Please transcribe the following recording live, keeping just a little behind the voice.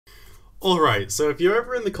Alright, so if you're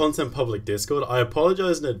ever in the Content Public Discord, I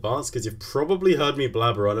apologize in advance because you've probably heard me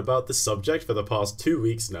blabber on about this subject for the past 2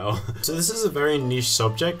 weeks now. So this is a very niche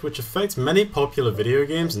subject which affects many popular video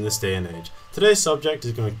games in this day and age. Today's subject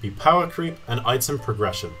is going to be power creep and item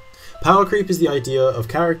progression. Power creep is the idea of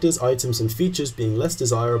characters, items, and features being less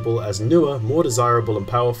desirable as newer, more desirable and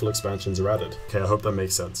powerful expansions are added. Okay, I hope that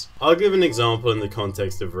makes sense. I'll give an example in the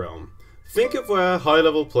context of Realm. Think of where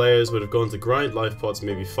high-level players would have gone to grind life pots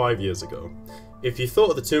maybe 5 years ago. If you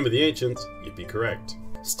thought of the Tomb of the Ancients, you'd be correct.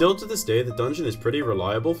 Still to this day, the dungeon is pretty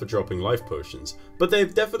reliable for dropping life potions, but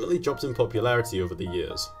they've definitely dropped in popularity over the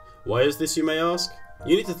years. Why is this, you may ask?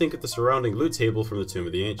 You need to think of the surrounding loot table from the Tomb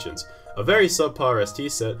of the Ancients. A very subpar ST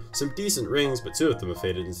set, some decent rings but 2 of them have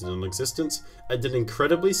faded into non-existence, and an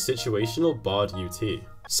incredibly situational barred UT.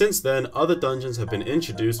 Since then, other dungeons have been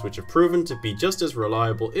introduced which have proven to be just as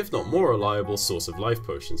reliable, if not more reliable, source of life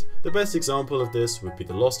potions. The best example of this would be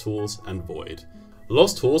the Lost Halls and Void.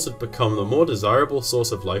 Lost Halls had become the more desirable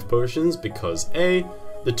source of life potions because A.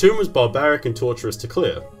 The tomb was barbaric and torturous to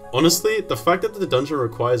clear. Honestly, the fact that the dungeon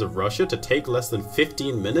requires a rusher to take less than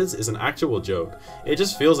 15 minutes is an actual joke. It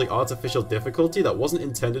just feels like artificial difficulty that wasn't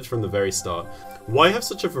intended from the very start. Why have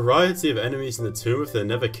such a variety of enemies in the tomb if they're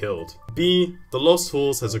never killed? B. The Lost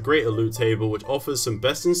Halls has a greater loot table which offers some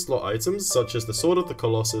best in slot items such as the Sword of the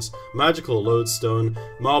Colossus, Magical Lodestone,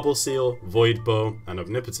 Marble Seal, Void Bow, and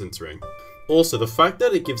Omnipotence Ring. Also, the fact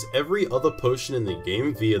that it gives every other potion in the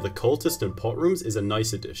game via the cultist and pot rooms is a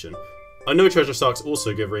nice addition. I know treasure stocks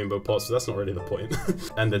also give rainbow pots, so that's not really the point.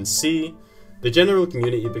 And then C, the general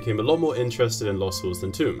community became a lot more interested in Lost Halls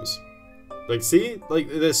than tombs. Like, see? Like,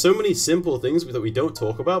 there's so many simple things that we don't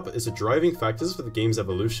talk about, but it's the driving factors for the game's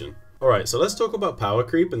evolution. Alright, so let's talk about power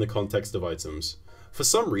creep in the context of items. For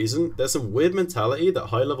some reason, there's some weird mentality that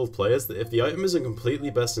high-level players that if the item isn't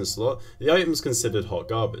completely best in slot, the item is considered hot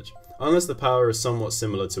garbage, unless the power is somewhat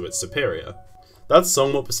similar to its superior. That's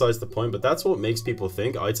somewhat besides the point, but that's what makes people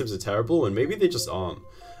think items are terrible when maybe they just aren't.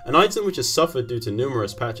 An item which has suffered due to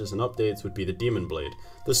numerous patches and updates would be the Demon Blade.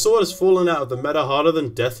 The sword has fallen out of the meta harder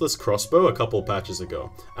than Deathless Crossbow a couple patches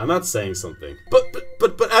ago, and that's saying something.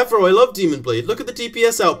 But Aphrow, I love Demon Blade, look at the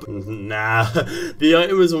DPS output. Nah, the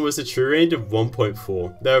item is almost a true range of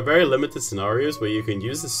 1.4. There are very limited scenarios where you can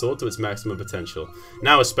use the sword to its maximum potential,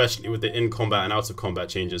 now especially with the in-combat and out-of-combat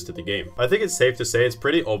changes to the game. I think it's safe to say it's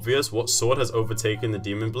pretty obvious what sword has overtaken the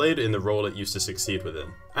Demon Blade in the role it used to succeed within,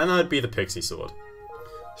 and that'd be the Pixie Sword.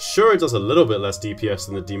 Sure, it does a little bit less DPS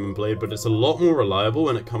than the Demon Blade, but it's a lot more reliable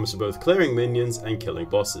when it comes to both clearing minions and killing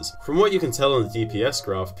bosses. From what you can tell on the DPS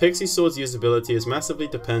graph, Pixie Sword's usability is massively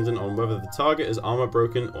dependent on whether the target is armor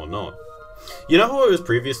broken or not. You know how I was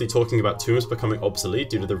previously talking about tombs becoming obsolete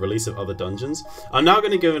due to the release of other dungeons? I'm now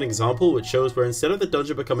going to give an example which shows where instead of the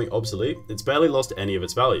dungeon becoming obsolete, it's barely lost any of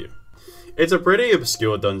its value. It's a pretty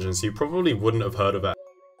obscure dungeon, so you probably wouldn't have heard of it.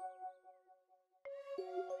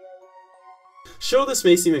 Sure, this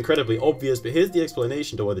may seem incredibly obvious, but here's the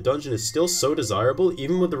explanation to why the dungeon is still so desirable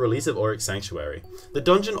even with the release of Auric Sanctuary. The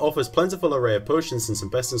dungeon offers plentiful array of potions and some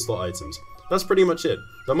best in slot items. That's pretty much it.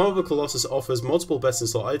 The Marble Colossus offers multiple best in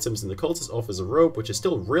slot items and the Cultist offers a robe which is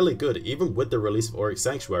still really good even with the release of Auric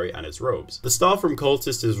Sanctuary and its robes. The Staff from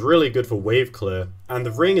Cultist is really good for wave clear, and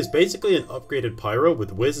the ring is basically an upgraded pyro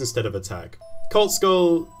with whiz instead of attack. Cult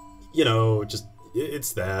Skull, you know, just,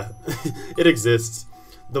 it's there. It exists.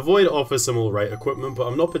 The Void offers some alright equipment, but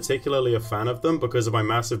I'm not particularly a fan of them because of my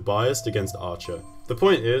massive bias against Archer. The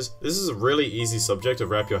point is, this is a really easy subject to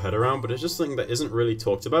wrap your head around, but it's just something that isn't really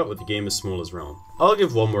talked about with a game as small as Realm. I'll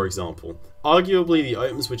give one more example. Arguably the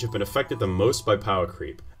items which have been affected the most by power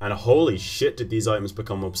creep, and holy shit did these items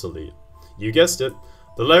become obsolete. You guessed it.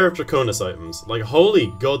 The Lair of Draconis items. Like, holy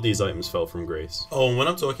god, these items fell from grace. Oh, and when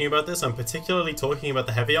I'm talking about this, I'm particularly talking about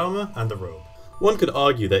the heavy armor and the robe. One could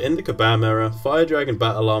argue that Indica Bam Mirror, Fire Dragon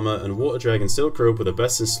Battle Armor, and Water Dragon Silk Robe were the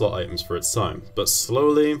best in slot items for its time, but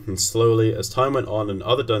slowly and slowly, as time went on and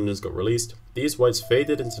other dungeons got released, these whites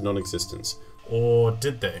faded into non-existence. Or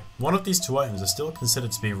did they? One of these two items is still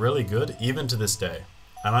considered to be really good even to this day,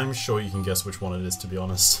 and I'm sure you can guess which one it is, to be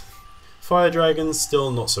honest. Fire Dragon's still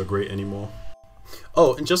not so great anymore.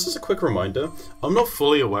 Oh, and just as a quick reminder, I'm not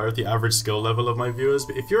fully aware of the average skill level of my viewers,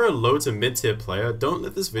 but if you're a low to mid-tier player, don't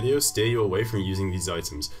let this video steer you away from using these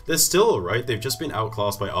items. They're still alright, they've just been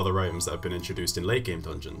outclassed by other items that have been introduced in late game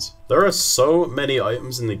dungeons. There are so many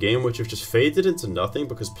items in the game which have just faded into nothing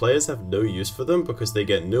because players have no use for them because they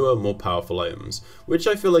get newer, more powerful items, which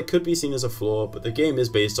I feel like could be seen as a flaw, but the game is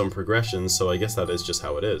based on progression, so I guess that is just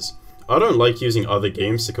how it is. I don't like using other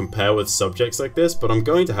games to compare with subjects like this, but I'm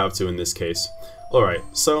going to have to in this case. Alright,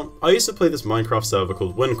 so I used to play this Minecraft server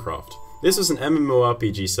called Windcraft. This was an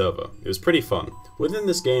MMORPG server. It was pretty fun. Within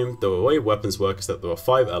this game, the way weapons work is that there are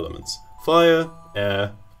 5 elements: fire,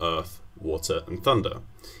 air, earth, water, and thunder.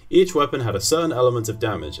 Each weapon had a certain element of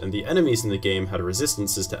damage, and the enemies in the game had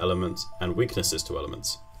resistances to elements and weaknesses to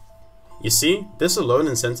elements. You see, this alone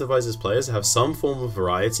incentivizes players to have some form of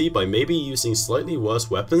variety by maybe using slightly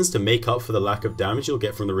worse weapons to make up for the lack of damage you'll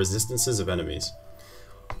get from the resistances of enemies.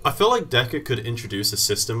 I feel like Deca could introduce a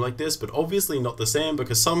system like this, but obviously not the same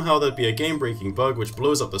because somehow there'd be a game-breaking bug which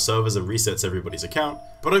blows up the servers and resets everybody's account,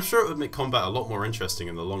 but I'm sure it would make combat a lot more interesting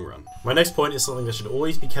in the long run. My next point is something that should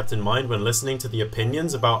always be kept in mind when listening to the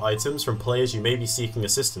opinions about items from players you may be seeking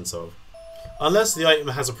assistance of. Unless the item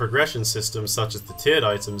has a progression system such as the tiered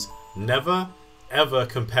items, never ever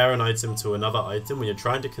compare an item to another item when you're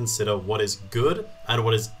trying to consider what is good and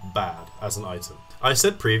what is bad as an item. I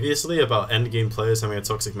said previously about endgame players having a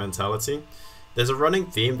toxic mentality. There's a running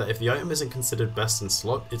theme that if the item isn't considered best in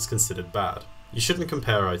slot, it's considered bad. You shouldn't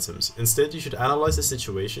compare items. Instead, you should analyze the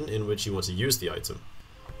situation in which you want to use the item.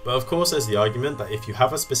 But of course there's the argument that if you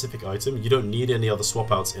have a specific item, you don't need any other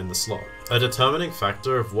swap outs in the slot. A determining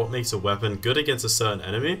factor of what makes a weapon good against a certain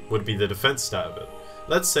enemy would be the defense stat of it.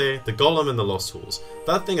 Let's say the Golem in the Lost Halls.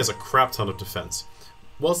 That thing has a crap ton of defense.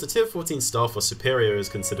 Whilst the tier 14 staff or superior is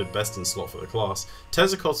considered best in slot for the class,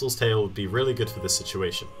 Tezzacotle's tail would be really good for this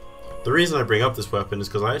situation. The reason I bring up this weapon is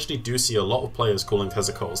because I actually do see a lot of players calling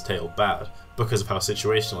Tezzacotle's tail bad, because of how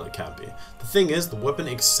situational it can be. The thing is, the weapon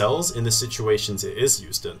excels in the situations it is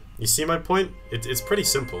used in. You see my point? It's pretty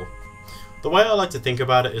simple. The way I like to think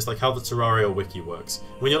about it is like how the Terraria wiki works.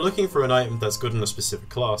 When you're looking for an item that's good in a specific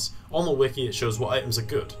class, on the wiki it shows what items are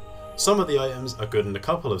good. Some of the items are good in a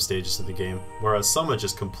couple of stages of the game, whereas some are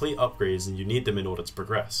just complete upgrades and you need them in order to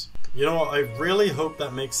progress. You know what, I really hope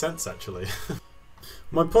that makes sense actually.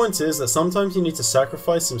 My point is that sometimes you need to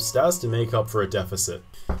sacrifice some stats to make up for a deficit.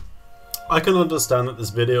 I can understand that this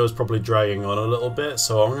video is probably dragging on a little bit,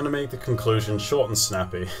 so I'm going to make the conclusion short and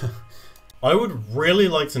snappy. I would really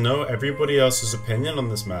like to know everybody else's opinion on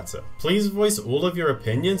this matter. Please voice all of your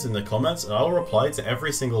opinions in the comments and I'll reply to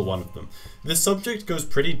every single one of them. This subject goes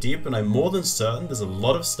pretty deep and I'm more than certain there's a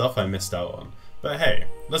lot of stuff I missed out on. But hey,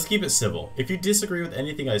 let's keep it civil. If you disagree with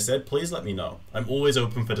anything I said, please let me know. I'm always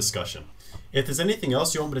open for discussion. If there's anything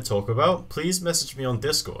else you want me to talk about, please message me on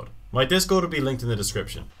Discord. My Discord will be linked in the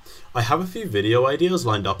description. I have a few video ideas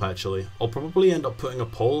lined up actually. I'll probably end up putting a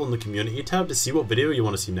poll on the community tab to see what video you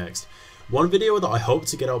want to see next. One video that I hope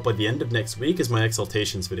to get out by the end of next week is my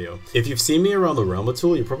Exaltations video. If you've seen me around the realm at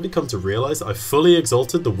all, you'll probably come to realise that I fully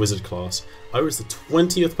exalted the Wizard class. I was the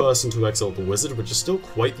 20th person to exalt the Wizard, which is still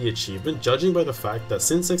quite the achievement, judging by the fact that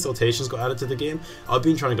since Exaltations got added to the game, I've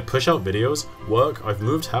been trying to push out videos, work, I've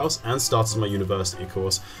moved house, and started my university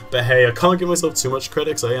course. But hey, I can't give myself too much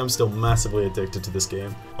credit because I am still massively addicted to this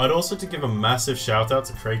game. I'd also like to give a massive shout out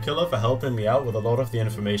to Kraykiller for helping me out with a lot of the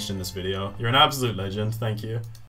information in this video. You're an absolute legend, thank you.